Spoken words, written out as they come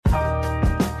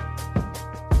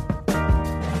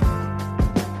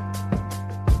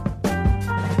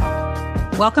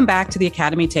Welcome back to the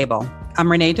Academy Table.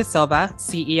 I'm Renee Da Silva,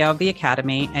 CEO of the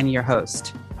Academy and your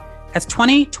host. As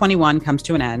 2021 comes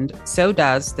to an end, so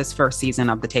does this first season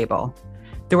of the table.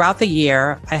 Throughout the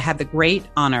year, I had the great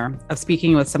honor of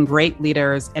speaking with some great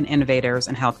leaders and innovators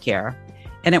in healthcare,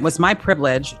 and it was my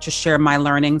privilege to share my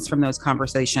learnings from those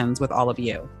conversations with all of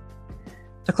you.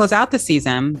 To close out the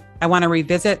season, I want to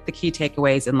revisit the key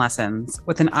takeaways and lessons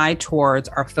with an eye towards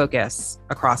our focus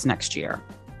across next year.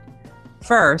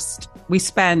 First, we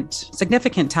spent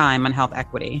significant time on health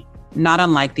equity, not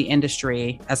unlike the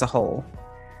industry as a whole.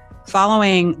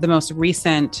 Following the most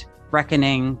recent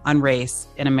reckoning on race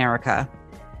in America,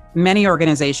 many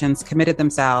organizations committed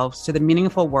themselves to the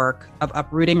meaningful work of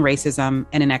uprooting racism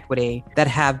and inequity that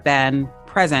have been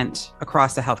present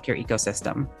across the healthcare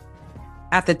ecosystem.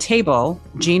 At the table,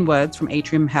 Gene Woods from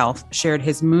Atrium Health shared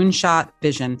his moonshot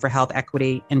vision for health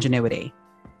equity ingenuity.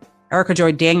 Erica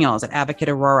Joy Daniels at Advocate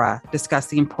Aurora discussed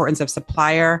the importance of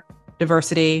supplier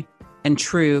diversity and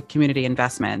true community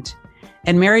investment.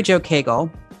 And Mary Jo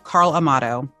Cagle, Carl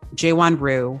Amato, Jaewon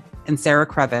Ryu, and Sarah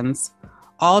Crevens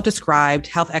all described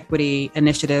health equity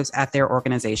initiatives at their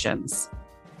organizations.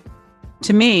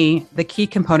 To me, the key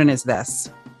component is this.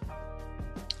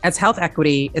 As health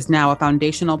equity is now a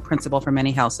foundational principle for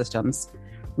many health systems,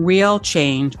 real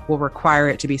change will require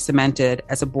it to be cemented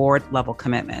as a board-level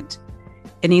commitment.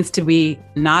 It needs to be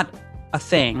not a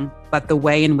thing, but the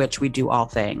way in which we do all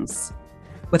things.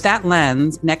 With that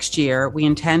lens, next year, we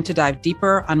intend to dive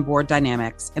deeper on board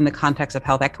dynamics in the context of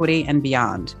health equity and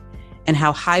beyond, and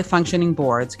how high-functioning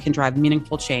boards can drive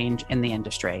meaningful change in the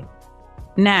industry.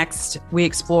 Next, we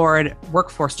explored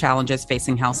workforce challenges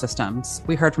facing health systems.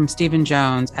 We heard from Stephen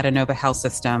Jones at Inova Health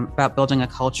System about building a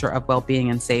culture of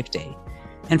well-being and safety,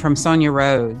 and from Sonia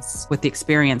Rhodes with the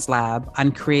Experience Lab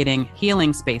on creating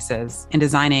healing spaces and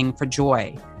designing for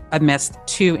joy amidst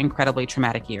two incredibly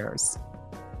traumatic years.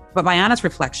 But my honest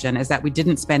reflection is that we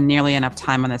didn't spend nearly enough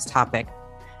time on this topic,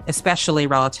 especially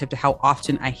relative to how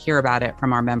often I hear about it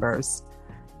from our members.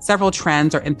 Several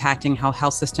trends are impacting how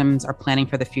health systems are planning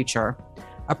for the future: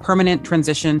 a permanent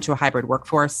transition to a hybrid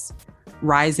workforce,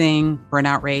 rising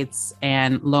burnout rates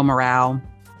and low morale,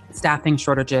 staffing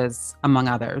shortages, among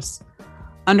others.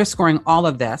 Underscoring all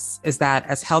of this is that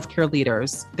as healthcare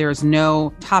leaders, there is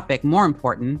no topic more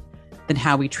important than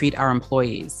how we treat our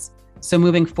employees. So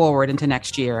moving forward into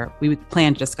next year, we would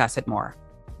plan to discuss it more.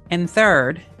 And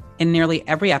third, in nearly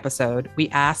every episode, we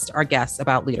asked our guests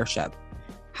about leadership,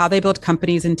 how they build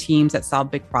companies and teams that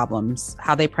solve big problems,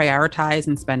 how they prioritize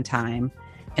and spend time,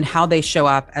 and how they show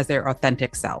up as their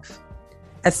authentic self.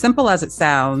 As simple as it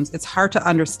sounds, it's hard to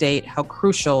understate how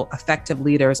crucial effective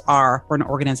leaders are for an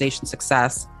organization's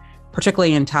success,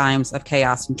 particularly in times of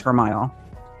chaos and turmoil.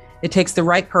 It takes the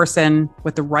right person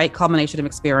with the right culmination of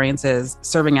experiences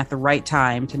serving at the right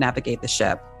time to navigate the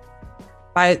ship.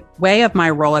 By way of my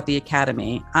role at the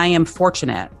Academy, I am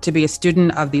fortunate to be a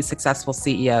student of these successful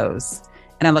CEOs,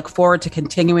 and I look forward to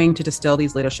continuing to distill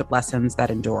these leadership lessons that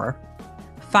endure.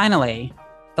 Finally,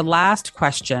 the last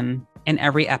question in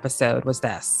every episode was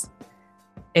this: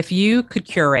 if you could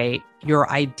curate your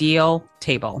ideal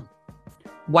table,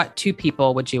 what two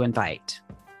people would you invite?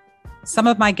 Some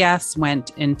of my guests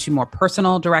went into more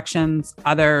personal directions,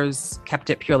 others kept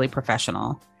it purely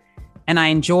professional. And I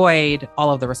enjoyed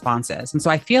all of the responses. And so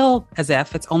I feel as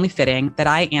if it's only fitting that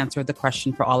I answered the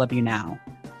question for all of you now.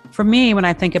 For me, when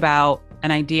I think about an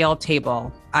ideal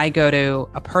table, I go to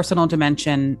a personal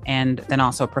dimension and then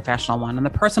also a professional one. On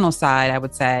the personal side, I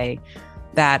would say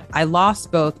that I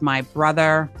lost both my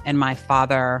brother and my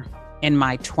father in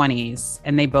my 20s,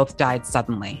 and they both died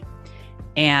suddenly.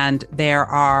 And there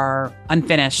are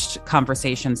unfinished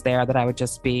conversations there that I would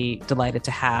just be delighted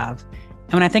to have.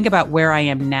 And when I think about where I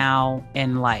am now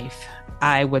in life,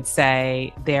 I would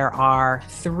say there are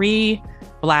 3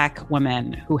 Black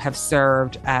women who have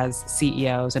served as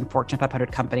CEOs in Fortune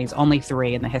 500 companies, only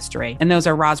 3 in the history. And those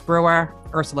are Roz Brewer,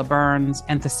 Ursula Burns,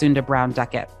 and Thasunda Brown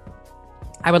Duckett.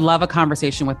 I would love a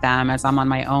conversation with them as I'm on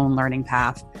my own learning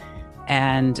path.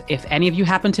 And if any of you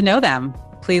happen to know them,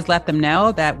 please let them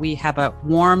know that we have a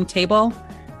warm table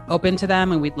open to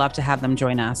them and we'd love to have them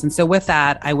join us. And so with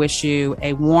that, I wish you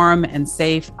a warm and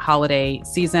safe holiday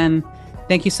season.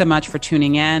 Thank you so much for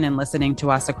tuning in and listening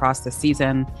to us across the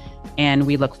season. And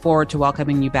we look forward to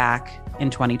welcoming you back in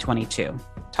 2022.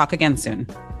 Talk again soon.